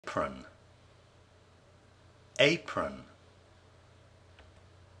apron, apron.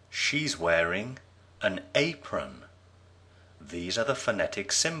 She's wearing an apron. These are the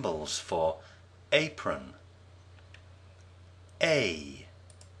phonetic symbols for apron. A,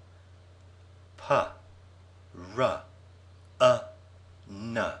 P, R, A,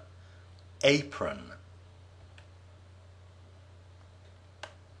 N, apron.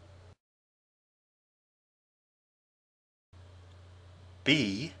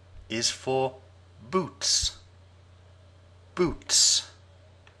 B is for boots, boots.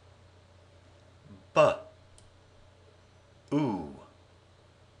 B, U,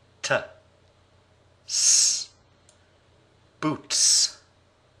 T, S, boots.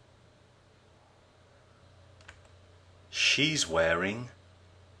 She's wearing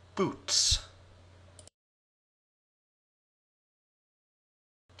boots.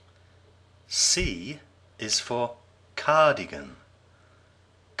 C is for cardigan,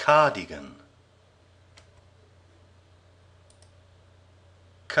 cardigan.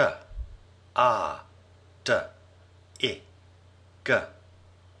 K, A, D, I, G,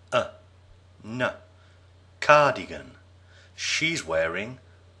 A, N, cardigan. She's wearing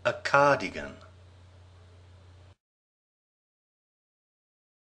a cardigan.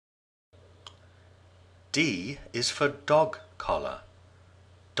 D is for dog collar,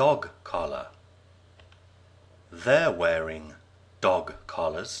 dog collar. They're wearing dog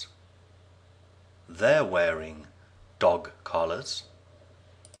collars. They're wearing dog collars.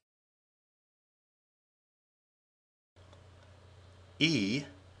 E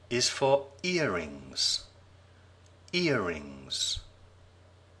is for earrings, earrings.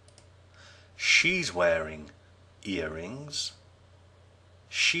 She's wearing earrings.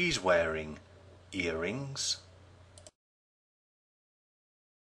 She's wearing earrings.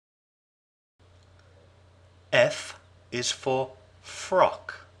 F is for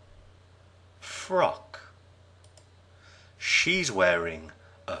frock, frock. She's wearing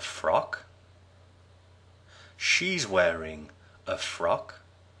a frock. She's wearing a frock.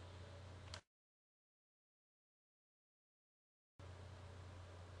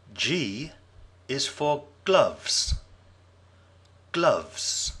 G is for gloves,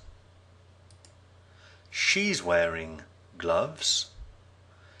 gloves. She's wearing gloves.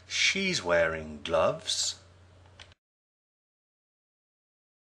 She's wearing gloves.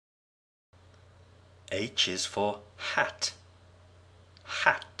 H is for hat,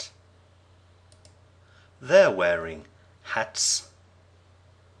 hat. They're wearing hats.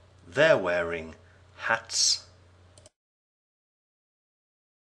 They're wearing hats.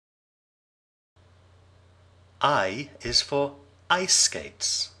 I is for ice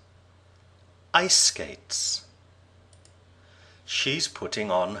skates, ice skates. She's putting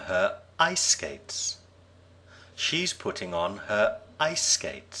on her ice skates. She's putting on her ice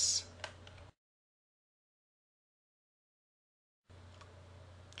skates.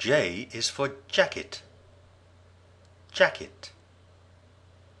 J is for jacket, jacket.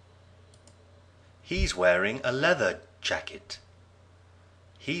 He's wearing a leather jacket.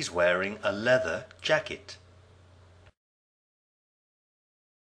 He's wearing a leather jacket.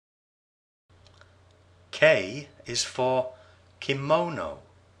 K is for kimono,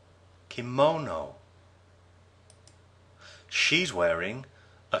 kimono. She's wearing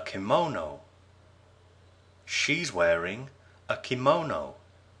a kimono. She's wearing a kimono.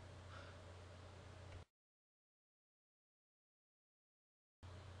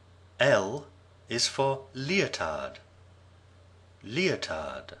 L is for leotard,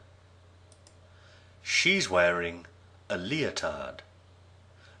 leotard. She's wearing a leotard.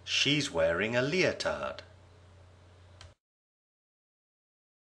 She's wearing a leotard.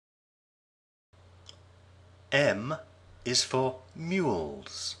 M is for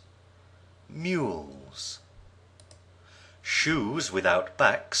mules, mules. Shoes without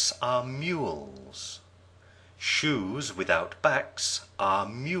backs are mules. Shoes without backs are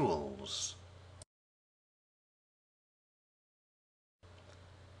mules.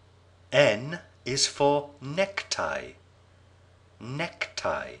 N is for necktie,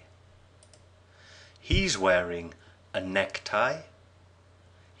 necktie. He's wearing a necktie.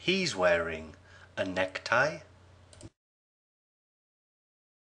 He's wearing a necktie.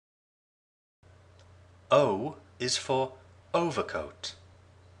 O is for overcoat,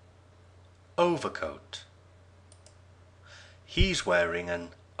 overcoat. He's wearing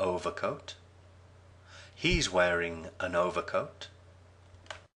an overcoat. He's wearing an overcoat.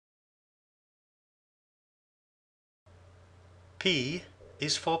 P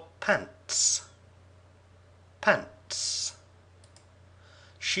is for pants, pants.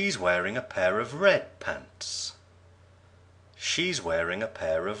 She's wearing a pair of red pants. She's wearing a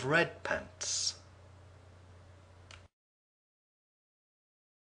pair of red pants.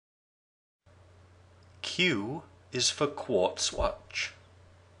 Q is for quartz watch.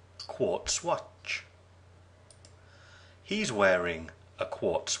 Quartz watch. He's wearing a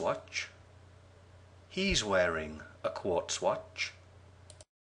quartz watch. He's wearing a quartz watch.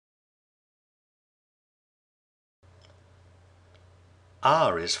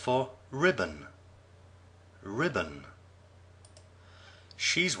 R is for ribbon. Ribbon.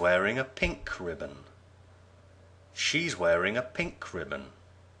 She's wearing a pink ribbon. She's wearing a pink ribbon.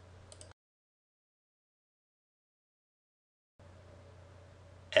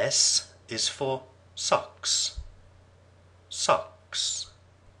 S is for socks. Socks.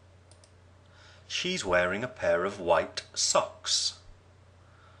 She's wearing a pair of white socks.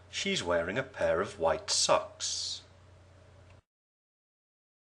 She's wearing a pair of white socks.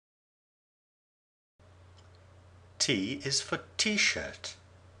 T is for t-shirt.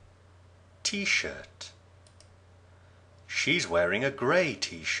 T-shirt. She's wearing a grey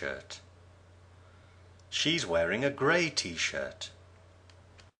t-shirt. She's wearing a grey t-shirt.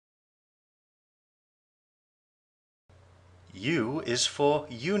 U is for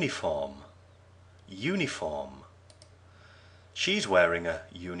uniform. Uniform. She's wearing a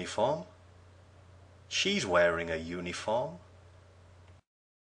uniform. She's wearing a uniform.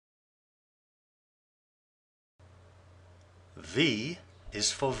 V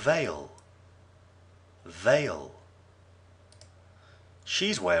is for veil. Veil.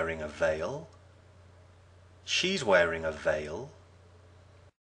 She's wearing a veil. She's wearing a veil.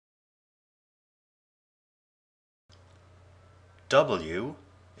 W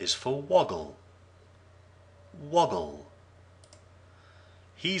is for woggle. Woggle.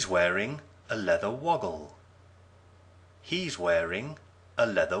 He's wearing a leather woggle. He's wearing a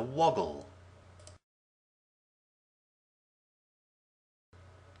leather woggle.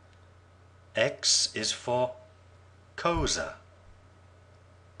 X is for Koza.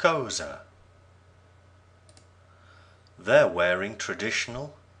 Koza. They're wearing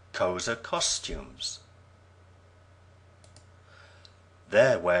traditional Koza costumes.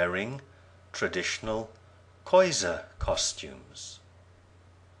 They're wearing traditional Koza costumes.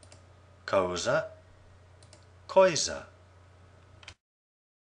 Koza, Koza.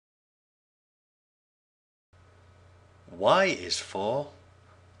 Y is for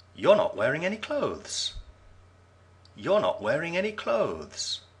you're not wearing any clothes. You're not wearing any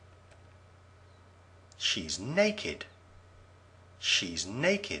clothes. She's naked. She's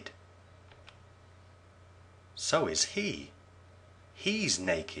naked. So is he. He's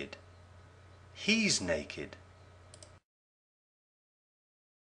naked. He's naked.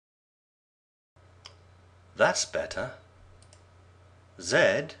 That's better.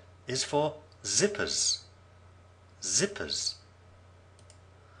 Z is for zippers. Zippers.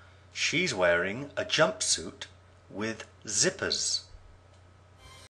 She's wearing a jumpsuit with zippers.